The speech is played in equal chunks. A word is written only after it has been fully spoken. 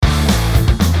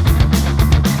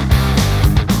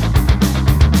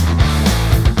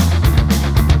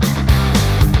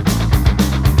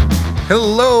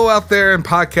Hello out there in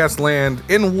podcast land,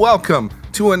 and welcome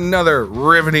to another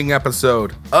riveting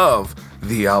episode of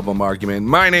The Album Argument.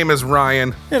 My name is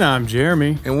Ryan. And I'm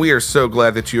Jeremy. And we are so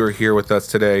glad that you are here with us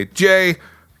today. Jay,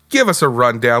 give us a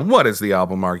rundown. What is The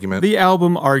Album Argument? The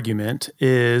Album Argument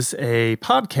is a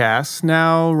podcast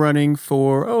now running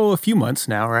for, a few months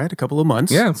now, right? A couple of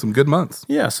months. Yeah, some good months.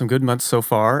 Yeah, some good months so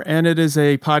far. And it is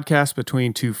a podcast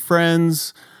between two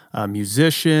friends,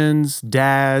 musicians,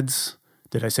 dads.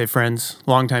 Did I say friends?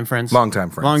 Longtime friends? Longtime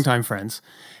friends. Longtime friends.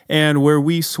 And where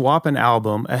we swap an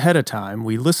album ahead of time,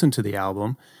 we listen to the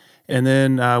album, and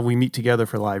then we meet together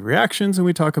for live reactions, and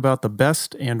we talk about the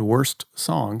best and worst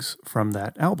songs from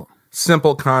that album.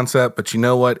 Simple concept, but you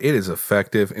know what? It is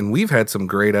effective, and we've had some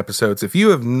great episodes. If you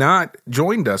have not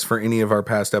joined us for any of our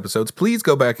past episodes, please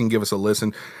go back and give us a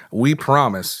listen. We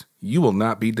promise you will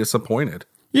not be disappointed.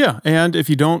 Yeah, and if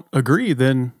you don't agree,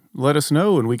 then let us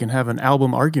know, and we can have an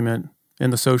album argument in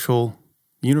the social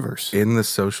universe. In the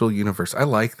social universe. I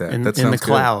like that. In that the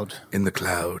cloud. Good. In the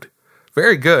cloud.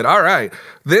 Very good. All right.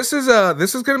 This is going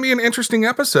to be an interesting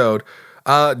episode.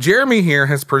 Jeremy here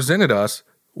has presented us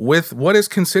with what is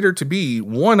considered to be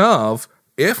one of,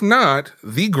 if not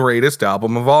the greatest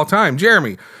album of all time.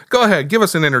 Jeremy, go ahead. Give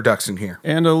us an introduction here.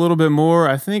 And a little bit more.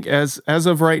 I think as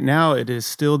of right now, it is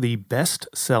still the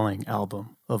best-selling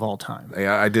album of all time.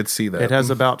 Yeah, I did see that. It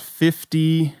has about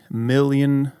 50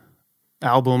 million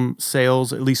album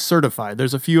sales, at least certified.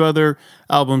 There's a few other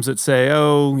albums that say,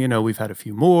 we've had a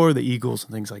few more, the Eagles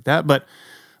and things like that. But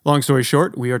long story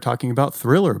short, we are talking about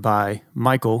Thriller by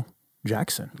Michael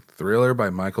Jackson. Thriller by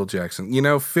Michael Jackson.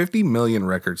 50 million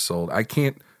records sold. I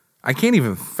can't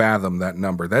even fathom that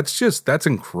number. That's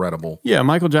incredible. Yeah,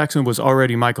 Michael Jackson was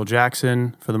already Michael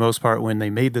Jackson for the most part when they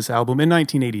made this album in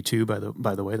 1982,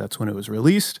 by the way. That's when it was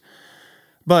released.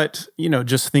 But,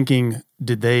 just thinking,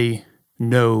 did they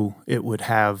know it would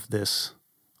have this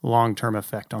long-term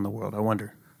effect on the world? I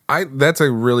wonder. That's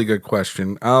a really good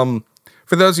question.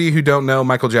 For those of you who don't know,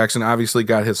 Michael Jackson obviously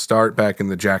got his start back in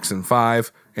the Jackson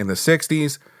 5 in the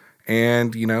 60s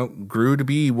and, grew to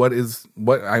be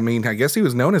I guess he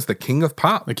was known as the King of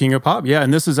Pop. The King of Pop, yeah.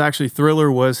 And this is actually,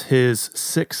 Thriller was his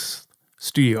 6th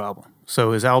studio album.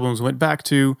 So his albums went back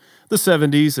to the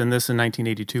 70s, and this in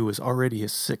 1982 was already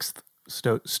his 6th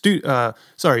solo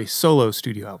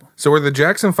studio album. So were the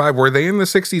Jackson 5, were they in the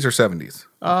 60s or 70s?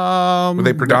 Were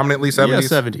they predominantly 70s? Yeah,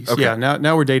 70s. Okay. Yeah,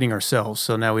 now we're dating ourselves,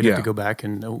 so now we have to go back,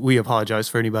 and we apologize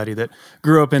for anybody that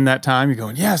grew up in that time. You're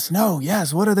going, yes,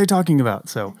 what are they talking about?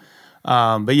 So,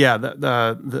 but yeah,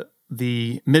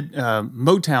 the mid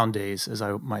Motown days, as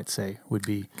I might say, would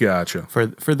be gotcha.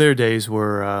 For their days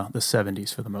were the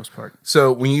 70s for the most part.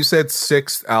 So when you said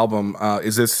 6th album,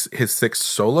 is this his 6th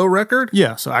solo record?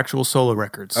 Yeah, so actual solo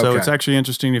records. So It's actually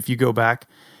interesting if you go back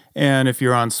and if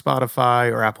you're on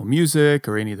Spotify or Apple Music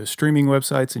or any of the streaming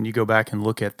websites and you go back and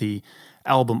look at the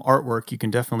album artwork, you can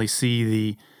definitely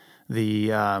see the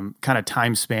kind of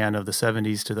time span of the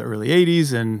 70s to the early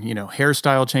 80s and,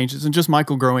 hairstyle changes and just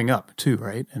Michael growing up too,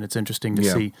 right? And it's interesting to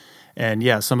see.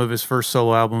 And some of his first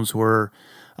solo albums were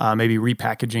maybe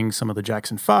repackaging some of the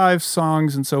Jackson 5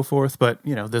 songs and so forth. But,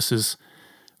 this is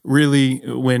really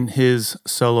when his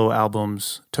solo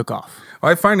albums took off.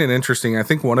 I find it interesting. I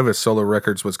think one of his solo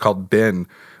records was called Ben,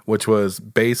 which was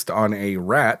based on a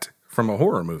rat from a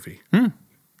horror movie.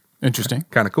 Interesting.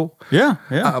 Kind of cool. Yeah.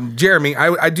 Jeremy,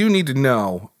 I do need to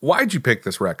know, why'd you pick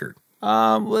this record?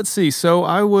 Let's see. So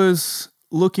I was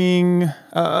looking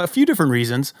a few different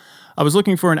reasons. I was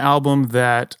looking for an album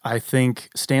that I think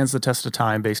stands the test of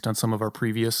time based on some of our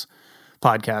previous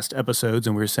podcast episodes.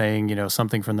 And we were saying,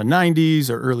 something from the 90s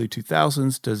or early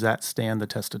 2000s. Does that stand the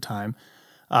test of time?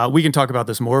 We can talk about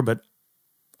this more, but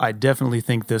I definitely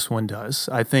think this one does.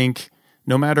 I think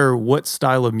no matter what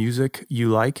style of music you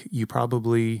like, you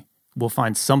probably will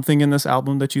find something in this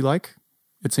album that you like,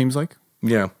 it seems like.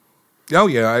 Yeah. Oh,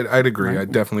 yeah, I'd agree. Right. I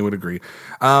definitely would agree.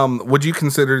 Would you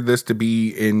consider this to be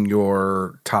in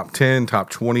your top 10, top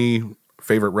 20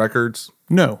 favorite records?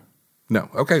 No.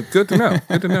 Okay, good to know.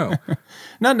 Good to know.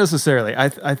 Not necessarily.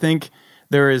 I think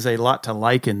there is a lot to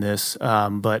like in this,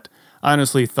 but I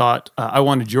honestly thought I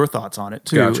wanted your thoughts on it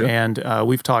too. Gotcha. And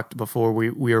we've talked before.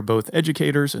 We are both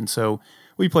educators, and so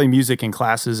we play music in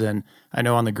classes. And I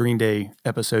know on the Green Day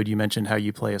episode you mentioned how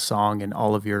you play a song, and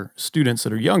all of your students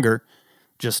that are younger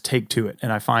just take to it.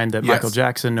 And I find that Michael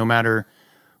Jackson, no matter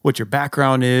what your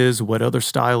background is, what other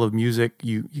style of music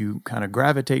you kind of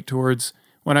gravitate towards,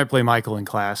 when I play Michael in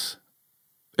class,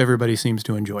 everybody seems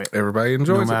to enjoy it. Everybody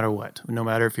enjoys it. No matter what. No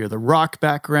matter if you're the rock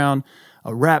background,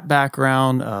 a rap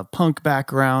background, a punk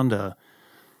background,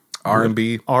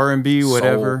 R&B,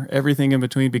 whatever, everything in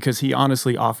between, because he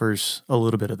honestly offers a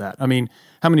little bit of that. I mean,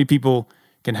 how many people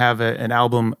can have an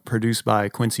album produced by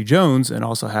Quincy Jones and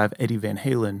also have Eddie Van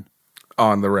Halen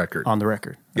on the record? On the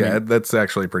record. I mean, that's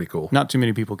actually pretty cool. Not too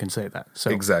many people can say that. So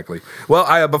exactly.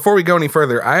 Well, before we go any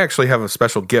further, I actually have a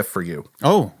special gift for you.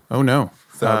 Oh no.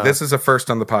 So this is a first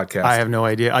on the podcast. I have no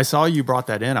idea. I saw you brought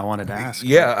that in. I wanted to ask.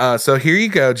 Yeah. So here you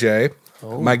go, Jay.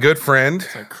 Oh, my good friend.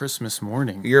 It's like Christmas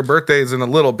morning. Your birthday is in a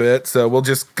little bit, so we'll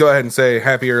just go ahead and say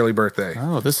happy early birthday.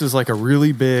 Oh, this is like a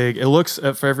really big, it looks,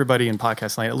 for everybody in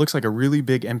podcast land, it looks like a really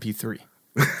big MP3.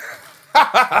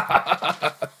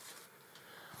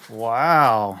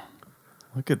 Wow.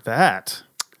 Look at that.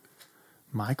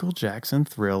 Michael Jackson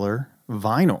Thriller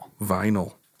vinyl.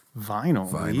 Vinyl.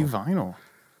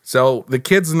 So the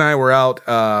kids and I were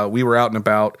out, we were out and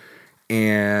about,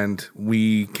 and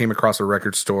we came across a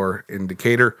record store in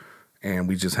Decatur, and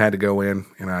we just had to go in,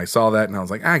 and I saw that, and I was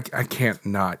like, I can't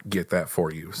not get that for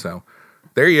you. So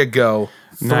there you go.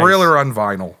 Thriller on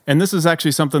vinyl. And this is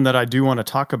actually something that I do want to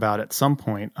talk about at some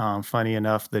point. Funny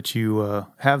enough that you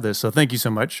have this. So thank you so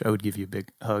much. I would give you a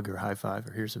big hug or high five,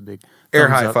 or here's a big air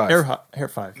high five. Air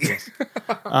five, yes.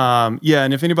 Yeah,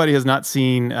 and if anybody has not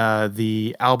seen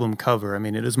the album cover, I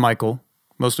mean, it is Michael.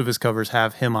 Most of his covers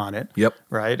have him on it. Yep.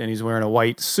 Right? And he's wearing a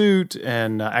white suit.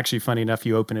 And actually, funny enough,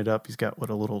 you open it up, he's got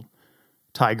a little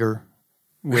tiger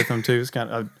with him, too. It's kind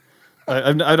of...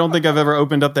 I don't think I've ever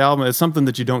opened up the album. It's something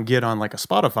that you don't get on like a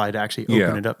Spotify to actually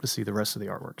open it up to see the rest of the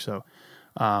artwork. So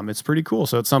it's pretty cool.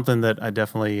 So it's something that I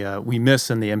definitely, we miss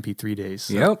in the MP3 days.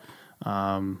 So, yep.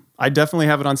 I definitely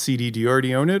have it on CD. Do you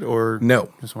already own it or?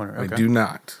 No, just wondering. Okay. I do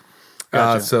not.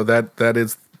 Gotcha. So that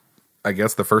is, I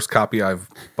guess, the first copy I've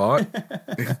bought,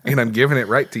 and I'm giving it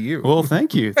right to you. Well,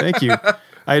 thank you.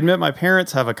 I admit my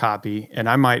parents have a copy, and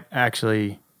I might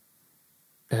actually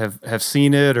have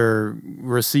seen it or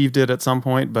received it at some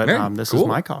point, but this is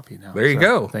my copy now. There you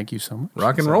go. Thank you so much.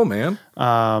 Rock and roll, man.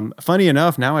 Funny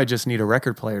enough, now I just need a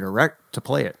record player to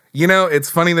play it. You know, it's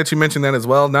funny that you mentioned that as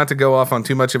well. Not to go off on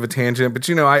too much of a tangent, but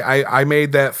you know, I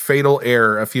made that fatal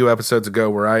error a few episodes ago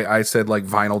where I said like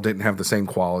vinyl didn't have the same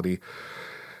quality.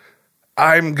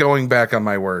 I'm going back on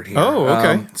my word here. Oh,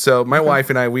 okay. So my wife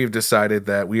and I, we've decided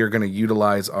that we are going to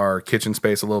utilize our kitchen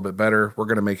space a little bit better. We're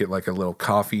going to make it like a little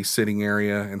coffee sitting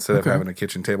area instead of having a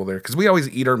kitchen table there. Because we always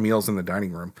eat our meals in the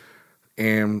dining room.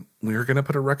 And we're going to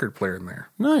put a record player in there.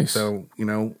 Nice. So, you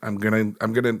know, I'm going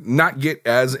to not get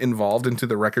as involved into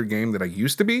the record game that I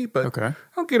used to be, but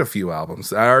I'll get a few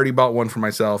albums. I already bought one for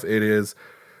myself. It is,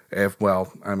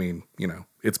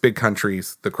 it's Big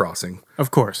Country's The Crossing.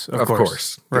 Of course.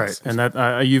 Right. Yes. And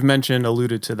that you've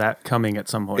alluded to that coming at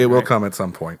some point. It will come at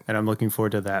some point. And I'm looking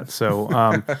forward to that. So,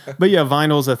 but yeah,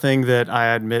 vinyl's a thing that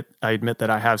I admit that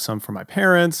I have some for my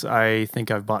parents. I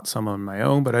think I've bought some on my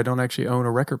own, but I don't actually own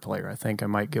a record player. I think I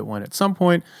might get one at some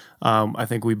point. I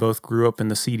think we both grew up in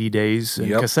the CD days and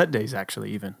cassette days,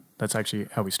 actually, even. That's actually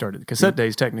how we started. The cassette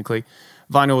days, technically.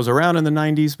 Vinyl was around in the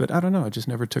 90s, but I don't know. I just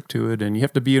never took to it. And you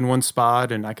have to be in one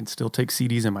spot, and I can still take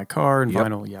CDs in my car and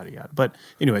vinyl, yada, yada. But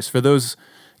anyways, for those,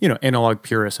 analog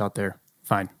purists out there,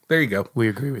 fine. There you go. We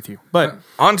agree with you. But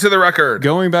on to the record.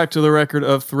 Going back to the record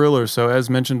of Thriller. So as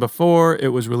mentioned before, it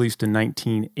was released in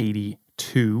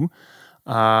 1982.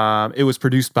 It was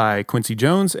produced by Quincy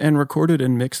Jones and recorded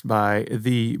and mixed by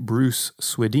the Bruce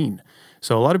Swedien.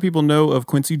 So a lot of people know of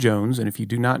Quincy Jones, and if you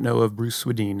do not know of Bruce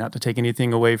Swedien, not to take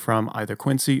anything away from either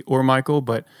Quincy or Michael,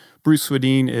 but Bruce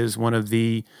Swedien is one of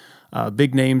the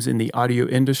big names in the audio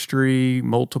industry,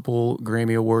 multiple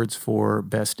Grammy Awards for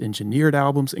Best Engineered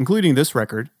Albums, including this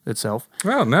record itself.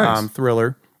 Oh, nice.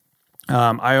 Thriller.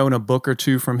 I own a book or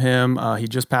two from him. He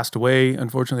just passed away,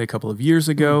 unfortunately, a couple of years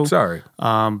ago. Sorry.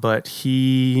 But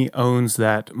he owns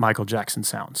that Michael Jackson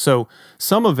sound. So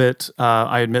some of it,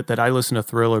 I admit that I listen to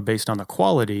Thriller based on the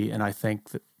quality, and I thank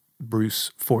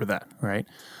Bruce for that, right?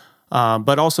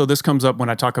 But also this comes up when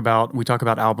we talk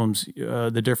about albums,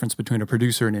 the difference between a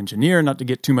producer and engineer, not to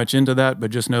get too much into that,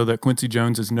 but just know that Quincy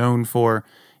Jones is known for,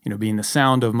 being the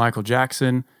sound of Michael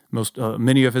Jackson,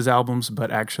 many of his albums, but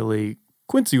actually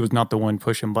Quincy was not the one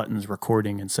pushing buttons,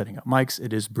 recording, and setting up mics.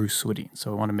 It is Bruce Swedien.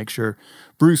 So I want to make sure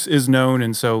Bruce is known,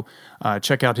 and so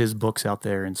check out his books out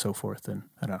there and so forth. And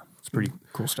I don't know, it's pretty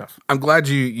cool stuff. I'm glad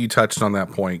you touched on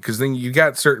that point, because then you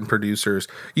got certain producers.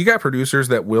 You got producers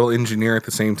that will engineer at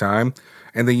the same time,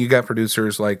 and then you got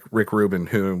producers like Rick Rubin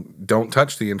who don't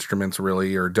touch the instruments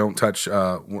really, or don't touch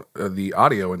the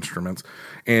audio instruments,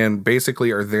 and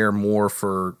basically are there more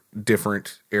for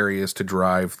different areas to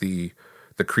drive the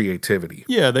the creativity.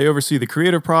 Yeah, they oversee the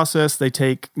creative process. They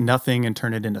take nothing and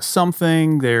turn it into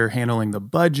something. They're handling the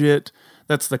budget.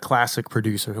 That's the classic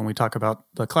producer. When we talk about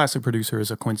the classic producer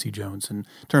is a Quincy Jones in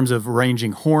terms of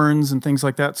arranging horns and things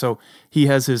like that. So he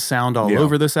has his sound all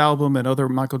over this album and other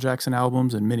Michael Jackson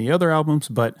albums and many other albums,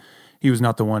 but he was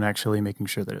not the one actually making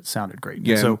sure that it sounded great.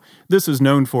 Yeah. And so this is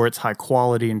known for its high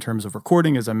quality in terms of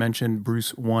recording. As I mentioned,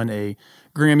 Bruce won a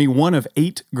Grammy, one of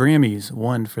 8 Grammys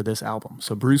won for this album.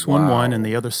 So Bruce won one and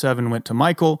the other 7 went to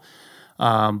Michael.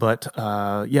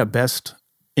 Best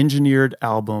engineered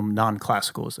album,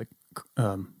 non-classical is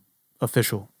the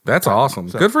official. That's awesome.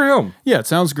 So, good for him. Yeah, it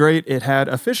sounds great. It had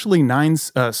officially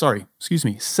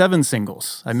 7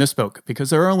 singles. I misspoke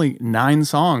because there are only 9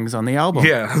 songs on the album.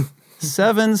 Yeah.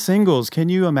 7 singles. Can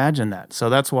you imagine that? So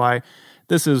that's why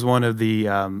this is one of the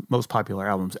most popular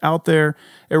albums out there.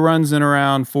 It runs in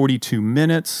around 42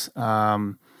 minutes.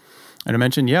 And I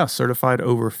mentioned, certified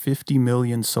over 50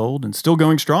 million sold and still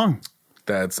going strong.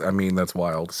 That's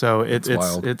wild. So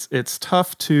it's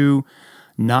tough to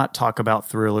not talk about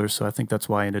Thriller. So I think that's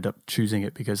why I ended up choosing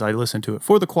it, because I listened to it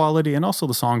for the quality and also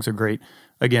the songs are great.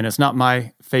 Again, it's not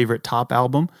my favorite top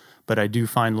album, but I do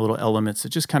find little elements that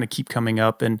just kind of keep coming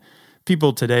up. And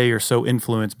people today are so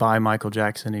influenced by Michael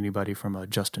Jackson, anybody from a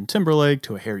Justin Timberlake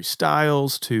to a Harry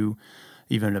Styles to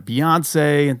even a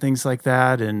Beyonce and things like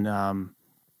that. And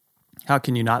how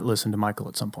can you not listen to Michael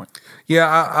at some point? Yeah,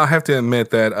 I have to admit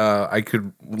that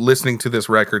listening to this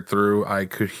record through, I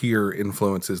could hear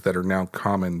influences that are now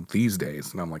common these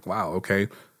days. And I'm like, wow, okay,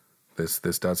 this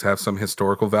does have some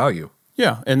historical value.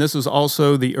 Yeah, and this was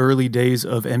also the early days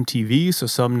of MTV, so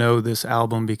some know this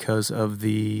album because of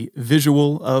the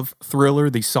visual of Thriller,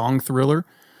 the song Thriller,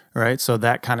 right? So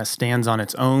that kind of stands on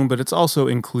its own, but it's also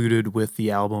included with the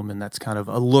album, and that's kind of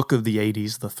a look of the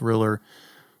 80s, the Thriller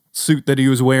suit that he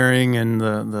was wearing and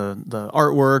the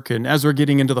artwork. And as we're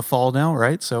getting into the fall now,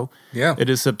 right? So it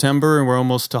is September, and we're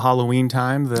almost to Halloween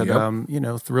time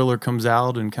that, Thriller comes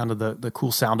out, and kind of the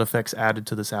cool sound effects added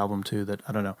to this album too that,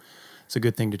 I don't know, it's a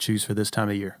good thing to choose for this time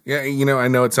of year. Yeah, I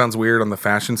know it sounds weird on the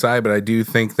fashion side, but I do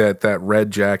think that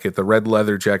red jacket, the red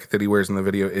leather jacket that he wears in the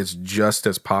video, is just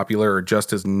as popular or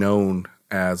just as known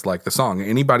as like the song.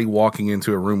 Anybody walking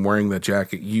into a room wearing that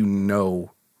jacket,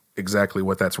 exactly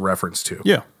what that's referenced to.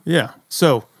 Yeah.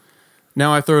 So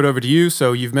now I throw it over to you.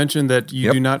 So you've mentioned that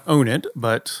you do not own it,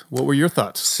 but what were your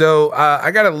thoughts? So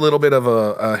I got a little bit of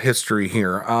a history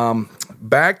here.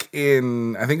 Back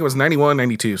in, I think it was 91,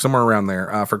 92, somewhere around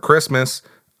there, for Christmas,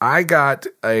 I got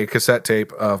a cassette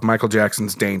tape of Michael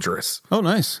Jackson's Dangerous. Oh,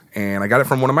 nice. And I got it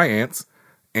from one of my aunts,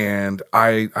 and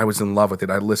I was in love with it.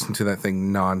 I listened to that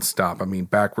thing nonstop. I mean,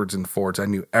 backwards and forwards. I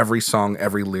knew every song,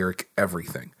 every lyric,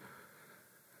 everything.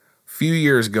 Few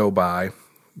years go by,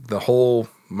 the whole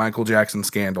Michael Jackson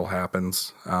scandal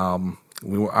happens. I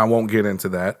won't get into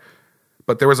that,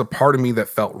 but there was a part of me that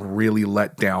felt really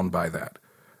let down by that.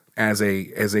 As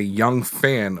a young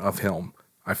fan of him,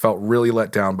 I felt really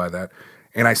let down by that,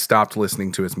 and I stopped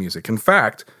listening to his music. In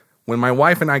fact, when my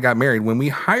wife and I got married, when we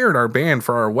hired our band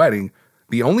for our wedding,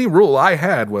 the only rule I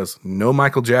had was no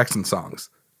Michael Jackson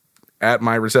songs at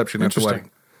my reception at the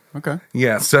wedding. Okay.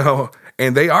 Yeah, so,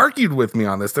 and they argued with me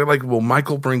on this. They're like, well,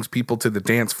 Michael brings people to the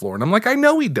dance floor. And I'm like, I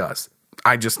know he does.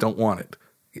 I just don't want it.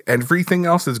 Everything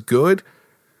else is good.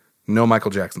 No Michael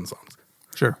Jackson songs.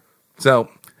 Sure. So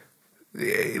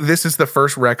this is the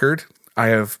first record I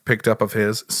have picked up of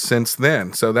his since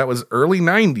then. So that was early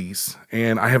 90s,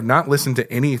 and I have not listened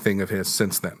to anything of his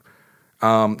since then.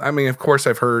 Of course,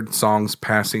 I've heard songs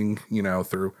passing,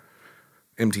 through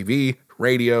MTV,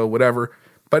 radio, whatever.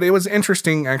 But it was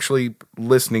interesting actually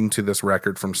listening to this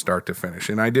record from start to finish.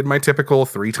 And I did my typical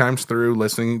 3 times through,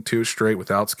 listening to it straight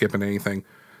without skipping anything.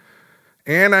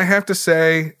 And I have to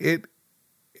say,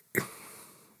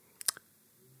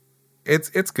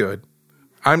 it's good.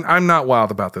 I'm not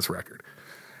wild about this record.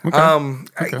 Okay.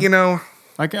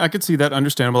 I could see that,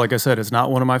 understandable. Like I said, it's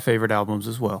not one of my favorite albums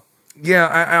as well.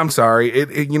 Yeah, I'm sorry.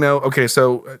 Okay,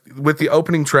 so with the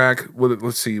opening track,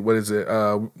 let's see, what is it?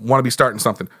 Wanna Be Starting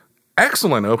Something.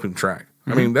 Excellent opening track.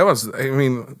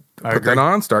 Mm-hmm. Put that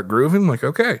on, start grooving, like,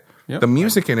 okay. Yep. The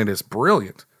music in it is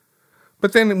brilliant.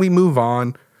 But then we move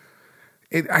on.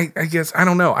 I guess, I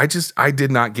don't know. I did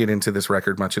not get into this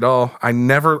record much at all.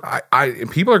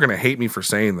 People are going to hate me for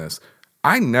saying this.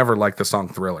 I never liked the song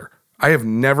Thriller. I have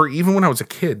never, even when I was a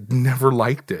kid, never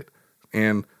liked it.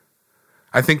 And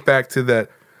I think back to that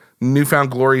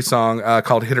Newfound Glory song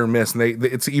called Hit or Miss. And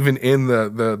it's even in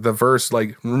the verse,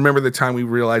 like, remember the time we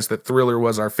realized that Thriller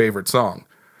was our favorite song.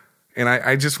 And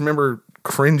I just remember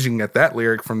cringing at that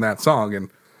lyric from that song. And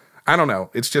I don't know.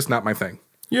 It's just not my thing.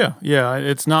 Yeah.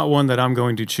 It's not one that I'm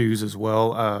going to choose as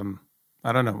well.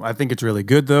 I don't know. I think it's really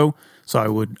good though, so I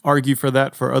would argue for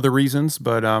that for other reasons.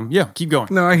 But yeah, keep going.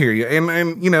 No, I hear you.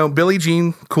 And Billie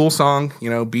Jean, cool song.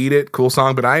 Beat It, cool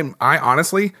song. But I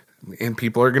honestly, and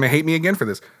people are gonna hate me again for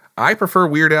this, I prefer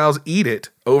Weird Al's Eat It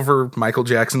over Michael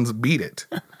Jackson's Beat It.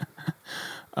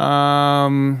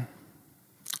 I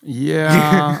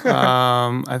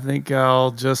think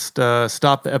I'll just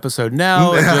stop the episode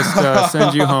now and just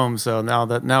send you home. So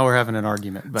now we're having an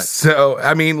argument. But so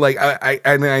I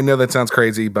know that sounds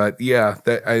crazy, but yeah,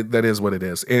 that is what it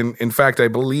is. And in fact, I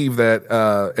believe that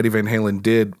Eddie Van Halen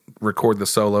did record the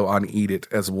solo on Eat It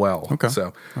as well. Okay.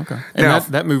 And now,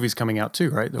 that movie's coming out too,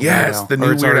 right? Yes, the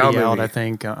new Weird Al movie. Out, I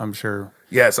think. I'm sure.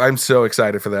 Yes, I'm so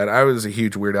excited for that. I was a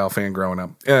huge Weird Al fan growing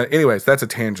up. Anyways, that's a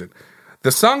tangent.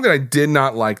 The song that I did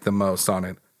not like the most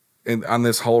on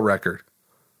this whole record,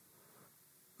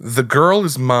 "The Girl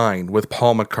Is Mine" with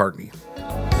Paul McCartney.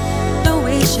 Don't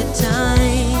waste your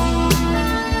time,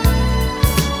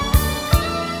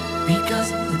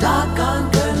 because the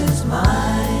doggone girl is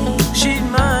mine. She's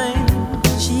mine.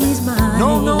 She's mine.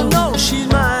 No, she's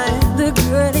mine. The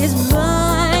girl is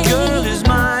mine. The girl is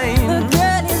mine. The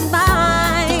girl is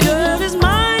mine. The girl is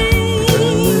mine. The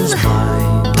girl is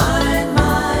mine.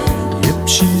 Mine. Yep,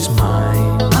 she's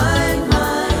mine. Mine.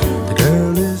 The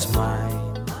girl is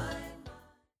mine.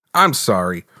 I'm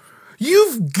sorry.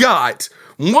 You've got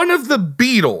one of the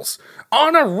Beatles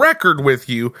on a record with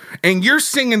you, and you're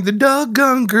singing "The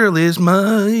Doggone Girl Is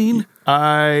Mine."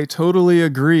 I totally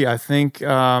agree. I think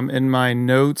in my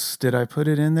notes, did I put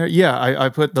it in there? Yeah, I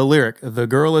put the lyric, "The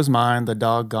girl is mine, the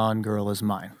doggone girl is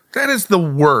mine." That is the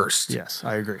worst. Yes,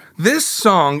 I agree. This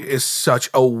song is such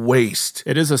a waste.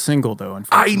 It is a single, though, I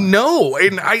unfortunately. know.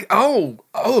 And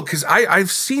because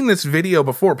I've seen this video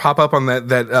before pop up on that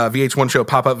VH1 show,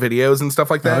 pop-up videos and stuff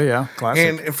like that. Oh, yeah.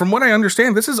 Classic. And from what I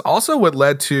understand, this is also what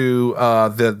led to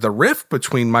the rift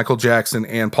between Michael Jackson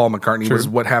and Paul McCartney. True. Was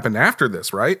what happened after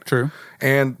this, right? True.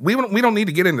 And we don't need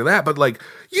to get into that, but like,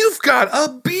 you've got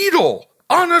a Beatle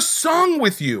on a song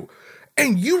with you.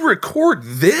 And you record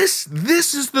this?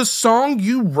 This is the song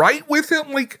you write with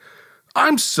him? Like,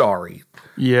 I'm sorry.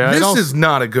 Yeah. This is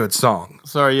not a good song.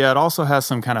 Sorry, yeah, it also has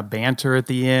some kind of banter at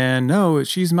the end. No,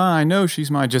 she's mine. No, she's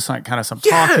mine. Just like kind of some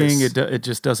talking. It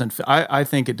just doesn't fit. I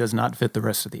think it does not fit the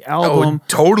rest of the album. Oh, it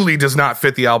totally does not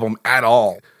fit the album at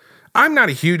all. I'm not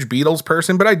a huge Beatles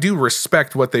person, but I do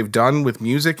respect what they've done with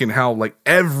music and how, like,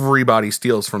 everybody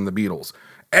steals from the Beatles.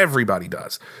 Everybody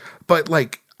does. But,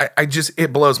 like, I just,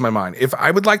 it blows my mind. If I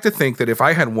would like to think that if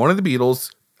I had one of the Beatles,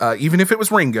 even if it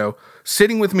was Ringo,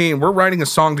 sitting with me and we're writing a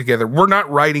song together, we're not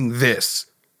writing this.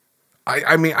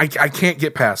 I can't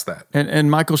get past that. And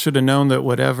Michael should have known that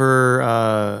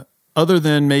whatever, other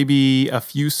than maybe a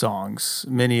few songs,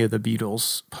 many of the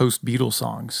Beatles, post-Beatles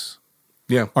songs,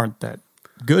 aren't that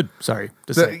good. Sorry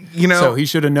to say. So he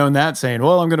should have known that, saying,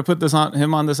 well, I'm going to put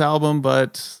him on this album,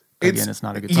 but again, it's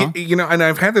not a good song. And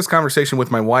I've had this conversation with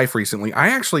my wife recently. I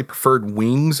actually preferred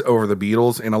Wings over the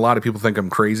Beatles, and a lot of people think I'm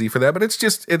crazy for that, but it's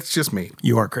just me.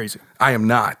 You are crazy. I am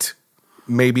not.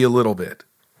 Maybe a little bit.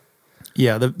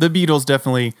 Yeah, the Beatles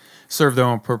definitely serve their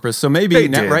own purpose. So maybe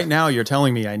right now you're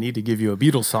telling me I need to give you a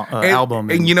Beatles song, album.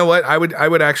 And you know what? I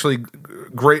would actually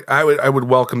I would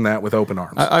welcome that with open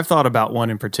arms. I've thought about one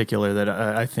in particular that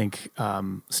I think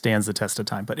stands the test of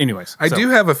time. But anyways, I do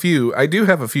have a few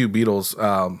Beatles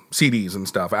CDs and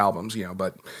stuff, albums,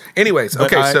 But anyways,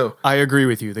 so I agree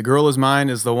with you. "The Girl Is Mine"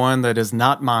 is the one that is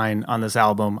not mine on this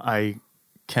album. I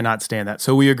cannot stand that.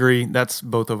 So we agree. That's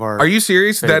both of our. Are you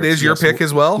serious? Favorites. That is your pick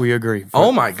as well? We agree.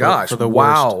 Oh my gosh! For the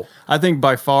wow. Worst. I think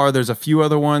by far there's a few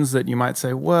other ones that you might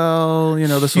say, well,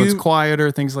 this one's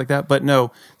quieter, things like that. But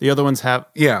no, the other ones have.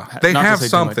 Yeah, they have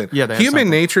something. Yeah, they have Human something.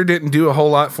 Nature didn't do a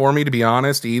whole lot for me, to be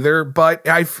honest, either. But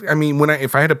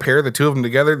if I had to pair the two of them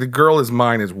together, "The Girl Is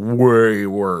Mine" is way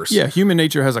worse. Yeah, Human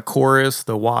Nature has a chorus.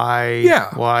 The why.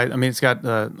 Yeah. Why? I mean, it's got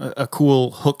a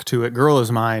cool hook to it. "Girl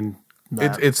Is Mine."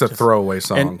 It's a throwaway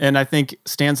song. And I think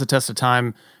stands the test of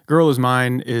time. "Girl Is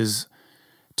Mine" is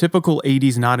typical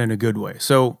 80s, not in a good way.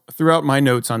 So throughout my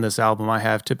notes on this album, I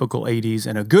have typical 80s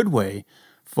in a good way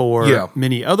for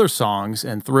many other songs,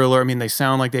 and Thriller. I mean, they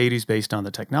sound like the 80s based on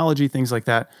the technology, things like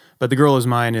that. But "The Girl Is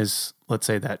Mine" is, let's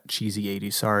say, that cheesy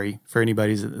 80s. Sorry for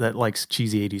anybody that likes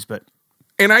cheesy 80s, but...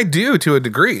 And I do, to a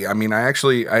degree. I mean, I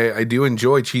do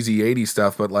enjoy cheesy 80s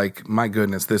stuff, but like, my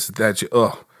goodness,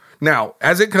 ugh. Now,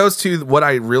 as it goes to what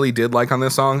I really did like on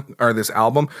this song, or this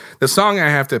album, the song I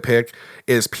have to pick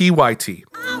is "PYT."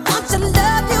 I want to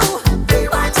love you,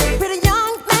 PYT. Pretty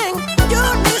young thing, you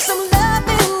need some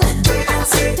loving,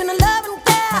 PYT. And a loving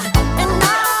care, and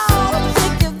I'll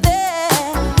take you there.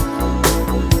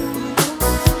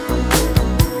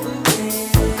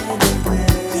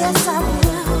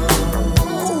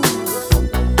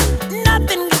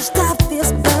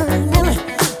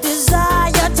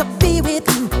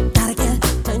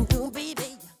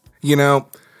 You know,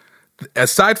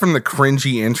 aside from the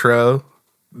cringy intro,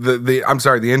 the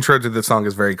intro to the song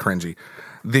is very cringy.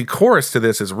 The chorus to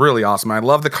this is really awesome. I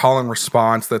love the call and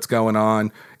response that's going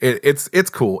on. It's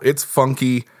cool. It's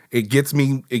funky. It gets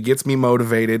me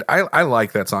motivated. I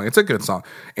like that song. It's a good song.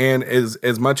 And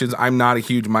as much as I'm not a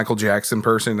huge Michael Jackson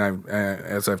person,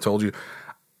 as I've told you,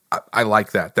 I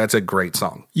like that. That's a great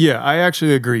song. Yeah, I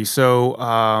actually agree. So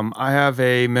I have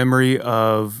a memory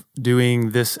of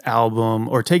doing this album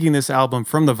or taking this album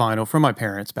from the vinyl from my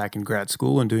parents back in grad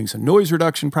school and doing some noise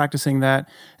reduction, practicing that.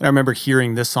 And I remember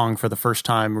hearing this song for the first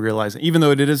time, realizing even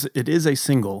though it is a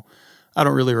single, I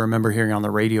don't really remember hearing it on the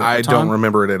radio at the time. I don't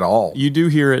remember it at all. You do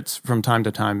hear it from time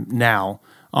to time now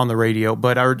on the radio,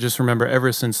 but I just remember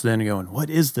ever since then going, what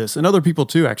is this? And other people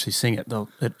too actually sing it, though.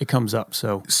 It comes up.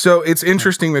 So it's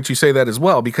interesting that you say that as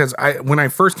well, because when I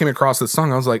first came across this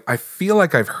song, I was like, I feel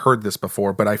like I've heard this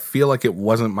before, but I feel like it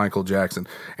wasn't Michael Jackson.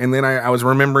 And then I was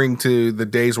remembering to the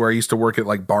days where I used to work at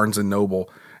like Barnes and Noble,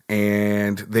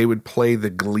 and they would play the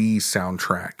Glee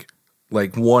soundtrack.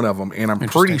 Like one of them, and I'm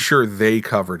pretty sure they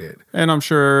covered it. And I'm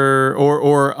sure,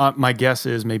 or my guess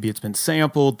is maybe it's been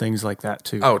sampled, things like that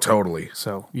too. Oh, totally.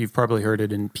 So you've probably heard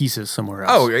it in pieces somewhere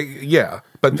else. Oh, yeah.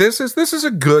 But this is a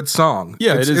good song.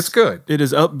 Yeah, it's good. It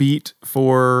is upbeat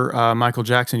for Michael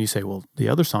Jackson. You say, well, the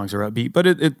other songs are upbeat, but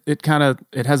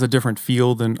it has a different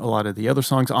feel than a lot of the other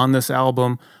songs on this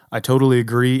album. I totally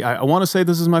agree. I want to say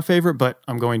this is my favorite, but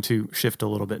I'm going to shift a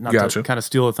little bit, not to kind of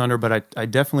steal the thunder, but I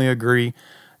definitely agree.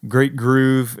 Great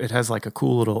groove. It has like a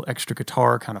cool little extra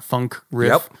guitar kind of funk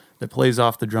riff that plays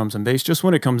off the drums and bass just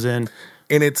when it comes in.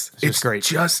 And it's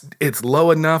great. It's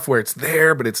low enough where it's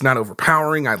there, but it's not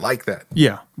overpowering. I like that.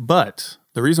 Yeah. But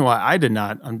the reason why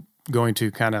I'm going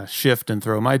to kind of shift and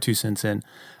throw my 2 cents in.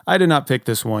 I did not pick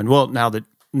this one. Well,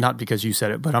 not because you said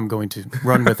it, but I'm going to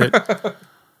run with it.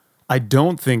 I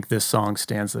don't think this song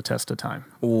stands the test of time.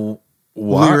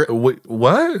 What?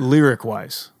 Lyric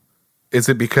wise. Is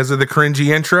it because of the cringy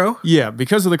intro? Yeah,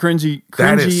 because of the cringy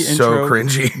that is intro. So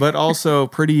cringy. But also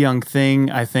Pretty Young Thing,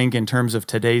 I think, in terms of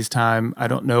today's time. I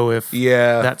don't know if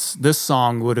this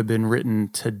song would have been written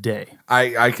today.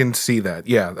 I can see that.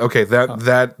 Yeah. Okay,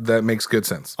 that makes good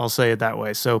sense. I'll say it that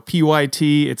way. So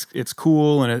PYT, it's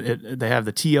cool, and they have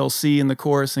the TLC in the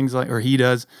chorus, things like, or he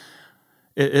does.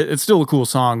 It's still a cool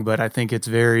song, but I think it's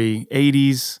very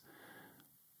 80s.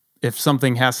 If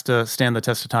something has to stand the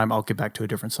test of time, I'll get back to a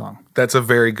different song. That's a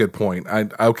very good point. I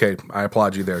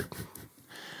applaud you there.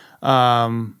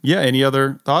 Any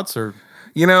other thoughts or?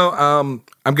 I'm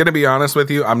going to be honest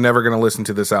with you. I'm never going to listen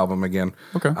to this album again.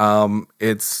 Okay.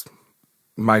 It's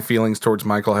my feelings towards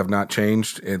Michael have not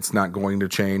changed. It's not going to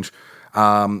change.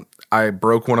 I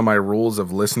broke one of my rules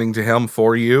of listening to him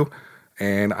for you.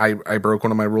 And I broke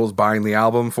one of my rules buying the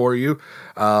album for you.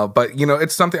 But,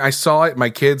 it's something I saw it.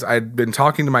 My kids, I'd been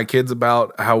talking to my kids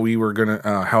about how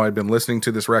how I'd been listening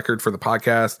to this record for the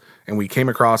podcast, and we came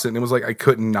across it, and it was like I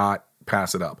could not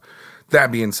pass it up.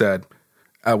 That being said,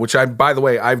 by the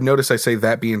way, I've noticed I say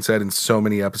that being said in so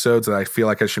many episodes that I feel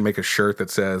like I should make a shirt that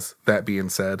says that being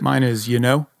said. Mine is,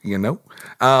 That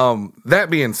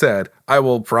being said, I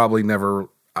will probably never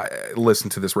listen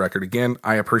to this record again.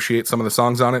 I appreciate some of the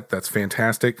songs on it. That's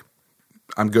fantastic.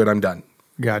 I'm good. I'm done.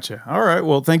 Gotcha. All right.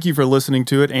 Well, thank you for listening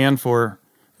to it and for,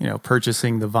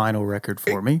 purchasing the vinyl record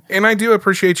for me. And I do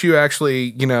appreciate you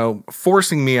actually,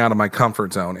 forcing me out of my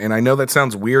comfort zone. And I know that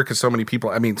sounds weird because so many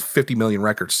people, 50 million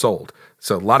records sold.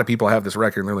 So a lot of people have this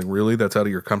record and they're like, really? That's out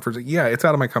of your comfort zone? Yeah, it's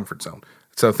out of my comfort zone.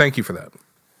 So thank you for that.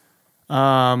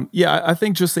 I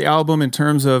think just the album in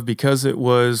terms of, because it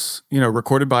was,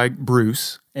 recorded by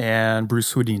Bruce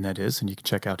Swedien, that is, and you can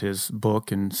check out his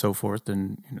book and so forth.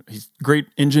 And he's a great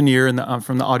engineer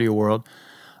from the audio world.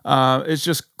 It's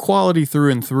just quality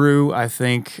through and through. I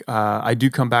think I do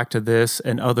come back to this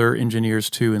and other engineers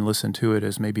too and listen to it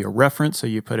as maybe a reference. So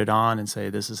you put it on and say,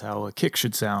 this is how a kick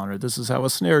should sound, or this is how a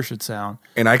snare should sound.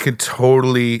 And I could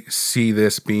totally see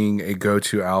this being a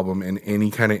go-to album in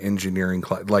any kind of engineering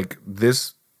class. Like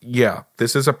this,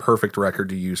 this is a perfect record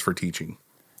to use for teaching.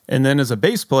 And then as a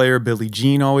bass player, Billie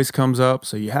Jean always comes up,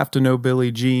 so you have to know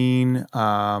Billie Jean.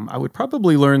 I would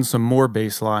probably learn some more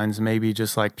bass lines, maybe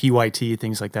just like PYT,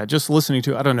 things like that. Just listening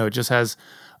to it, I don't know, it just has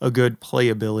a good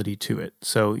playability to it.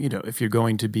 So, if you're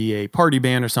going to be a party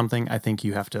band or something, I think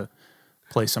you have to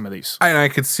play some of these. And I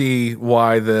could see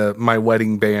why my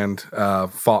wedding band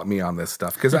fought me on this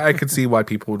stuff, because I could see why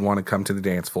people would want to come to the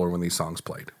dance floor when these songs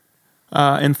played.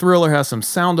 And Thriller has some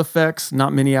sound effects.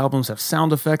 Not many albums have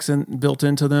sound effects built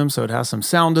into them, so it has some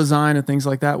sound design and things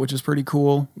like that, which is pretty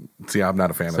cool. See, I'm not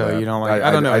a fan of that. So you don't like?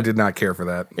 I don't know. I did not care for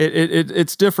that.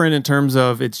 It's different in terms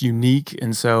of it's unique,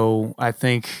 and so I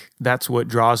think that's what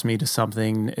draws me to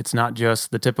something. It's not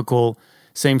just the typical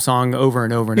same song over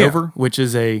and over and over, which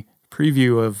is a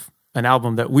preview of an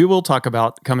album that we will talk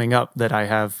about coming up that I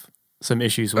have some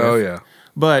issues with. Oh yeah,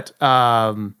 but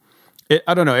I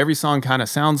don't know. Every song kind of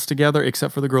sounds together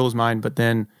except for The Girl Is Mine, but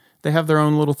then they have their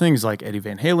own little things like Eddie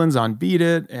Van Halen's on Beat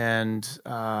It and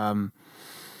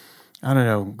I don't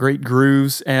know, great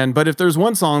grooves. But if there's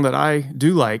one song that I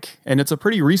do like, and it's a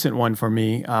pretty recent one for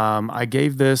me, I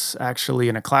gave this actually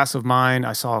in a class of mine.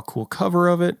 I saw a cool cover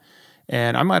of it,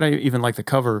 and I might even like the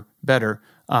cover better.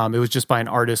 It was just by an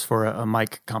artist for a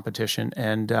mic competition,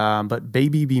 but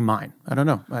Baby Be Mine. I don't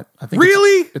know. I think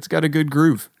really? It's got a good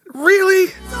groove.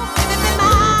 Really?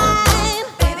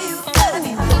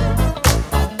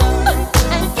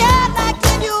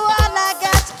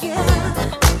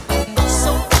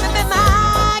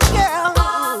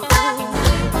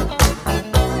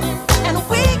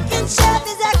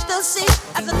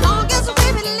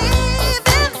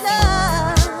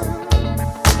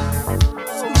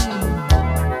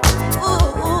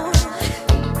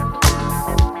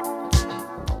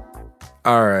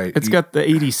 All right. It's got the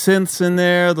 80 synths in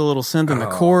there, the little synth in the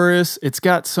chorus. It's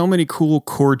got so many cool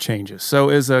chord changes. So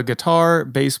as a guitar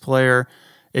bass player,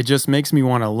 it just makes me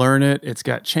want to learn it. It's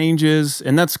got changes,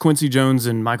 and that's Quincy Jones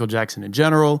and Michael Jackson in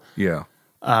general. Yeah.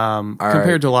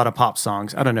 Compared to a lot of pop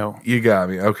songs. I don't know. You got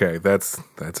me. Okay, that's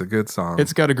a good song.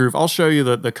 It's got a groove. I'll show you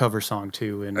the cover song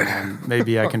too, and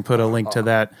maybe I can put a link to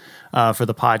that for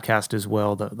the podcast as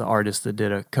well, the artist that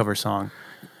did a cover song.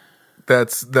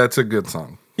 That's a good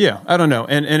song. Yeah, I don't know.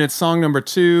 And it's song number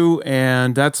 2,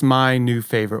 and that's my new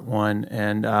favorite one.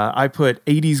 And I put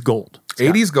 80s Gold.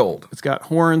 80s Gold. It's got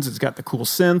horns, it's got the cool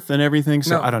synth and everything.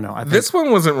 So I don't know. I think this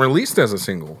one wasn't released as a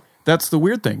single. That's the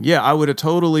weird thing. Yeah, I would have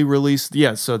totally released.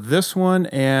 Yeah, so this one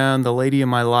and The Lady in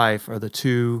My Life are the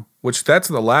two. Which that's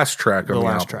the last track of the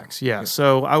last album. Tracks. Yeah.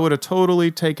 So I would have totally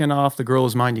taken off The Girl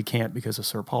Is Mine. You can't because of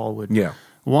Sir Paul would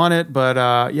want it. But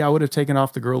I would have taken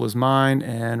off The Girl Is Mine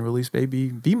and released Baby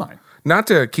Be Mine. Not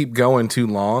to keep going too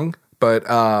long, but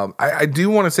I do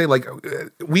want to say, like,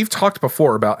 we've talked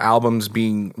before about albums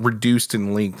being reduced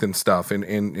in length and stuff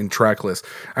in track lists.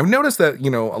 I've noticed that,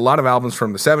 a lot of albums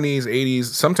from the 70s, 80s,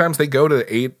 sometimes they go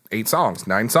to 8 songs,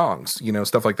 9 songs,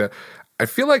 stuff like that. I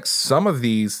feel like some of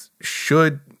these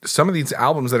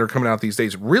albums that are coming out these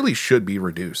days really should be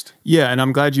reduced. Yeah, and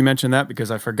I'm glad you mentioned that because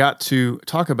I forgot to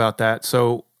talk about that.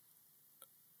 So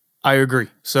I agree.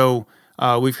 So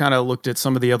we've kind of looked at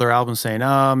some of the other albums saying,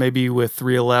 maybe with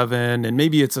 311, and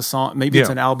maybe it's a song, maybe it's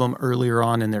an album earlier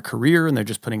on in their career and they're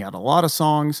just putting out a lot of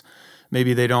songs.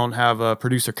 Maybe they don't have a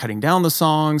producer cutting down the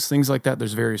songs, things like that.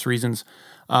 There's various reasons.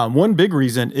 One big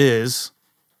reason is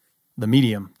the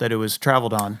medium that it was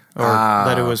traveled on or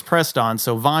that it was pressed on.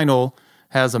 So vinyl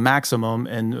has a maximum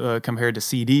and compared to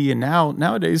CD. And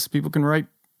nowadays people can write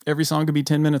every song could be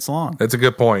 10 minutes long. That's a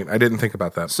good point. I didn't think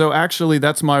about that. So actually,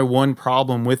 that's my one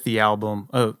problem with the album.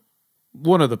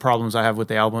 One of the problems I have with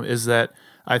the album is that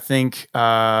I think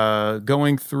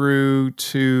going through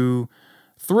to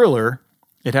Thriller,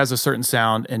 it has a certain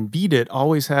sound, and Beat It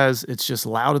always has, it's just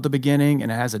loud at the beginning,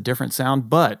 and it has a different sound,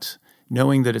 but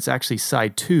knowing that it's actually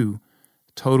side 2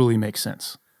 totally makes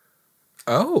sense.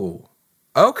 Oh,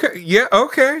 okay. Yeah,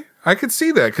 okay. I could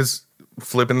see that, because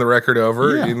flipping the record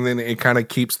over and then it kind of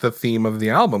keeps the theme of the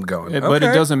album going. But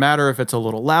it doesn't matter if it's a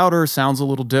little louder, sounds a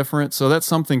little different. So that's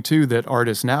something too that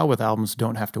artists now with albums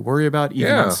don't have to worry about.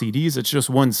 Even on CDs, it's just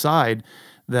one side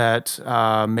that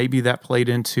maybe that played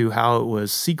into how it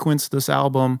was sequenced, this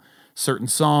album, certain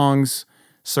songs,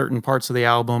 certain parts of the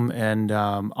album. And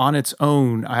on its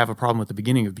own, I have a problem with the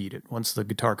beginning of Beat It. Once the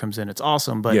guitar comes in, it's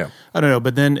awesome. But I don't know.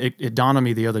 But then it dawned on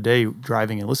me the other day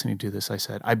driving and listening to this. I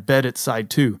said, I bet it's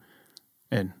side 2.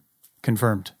 And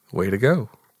confirmed. Way to go.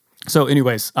 So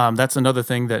anyways, that's another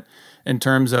thing that in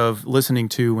terms of listening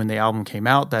to when the album came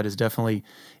out, that is definitely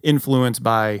influenced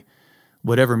by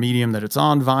whatever medium that it's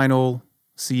on, vinyl,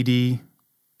 CD,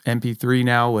 MP3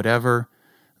 now, whatever,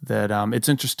 that it's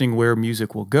interesting where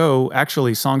music will go.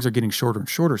 Actually, songs are getting shorter and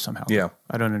shorter somehow. Yeah.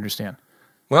 I don't understand.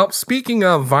 Well, speaking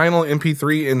of vinyl,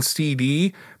 MP3, and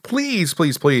CD, please,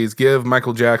 please, please give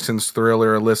Michael Jackson's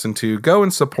Thriller a listen to. Go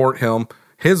and support him.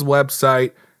 His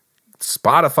website,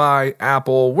 Spotify,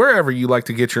 Apple, wherever you like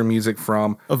to get your music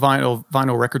from. A vinyl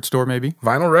record store, maybe?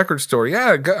 Vinyl record store,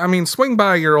 yeah. I mean, swing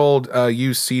by your old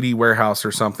used CD warehouse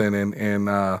or something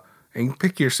and and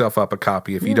pick yourself up a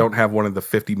copy if you don't have one of the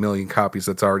 50 million copies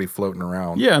that's already floating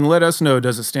around. Yeah, and let us know,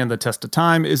 does it stand the test of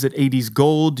time? Is it 80s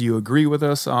gold? Do you agree with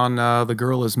us on The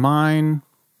Girl Is Mine?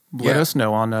 Let us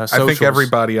know on socials. I think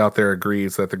everybody out there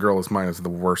agrees that The Girl Is Mine is the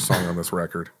worst song on this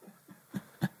record.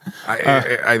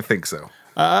 I think so.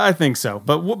 I think so,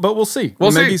 but we'll see.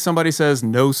 Maybe somebody says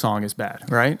no song is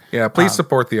bad, right? Yeah, please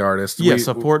support the artist. Yeah,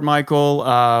 support Michael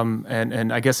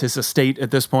and I guess his estate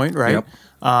at this point, right? Yep.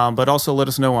 But also let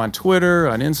us know on Twitter,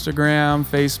 on Instagram,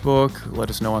 Facebook. Let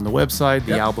us know on the website,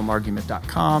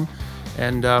 thealbumargument.com.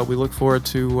 And we look forward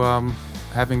to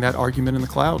having that argument in the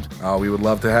cloud. We would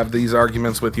love to have these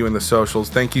arguments with you in the socials.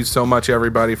 Thank you so much,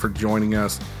 everybody, for joining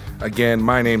us. Again,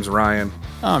 my name's Ryan.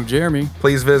 I'm Jeremy.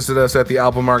 Please visit us at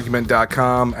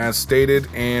thealbumargument.com as stated,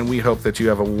 and we hope that you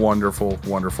have a wonderful,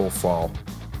 wonderful fall.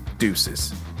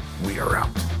 Deuces. We are out.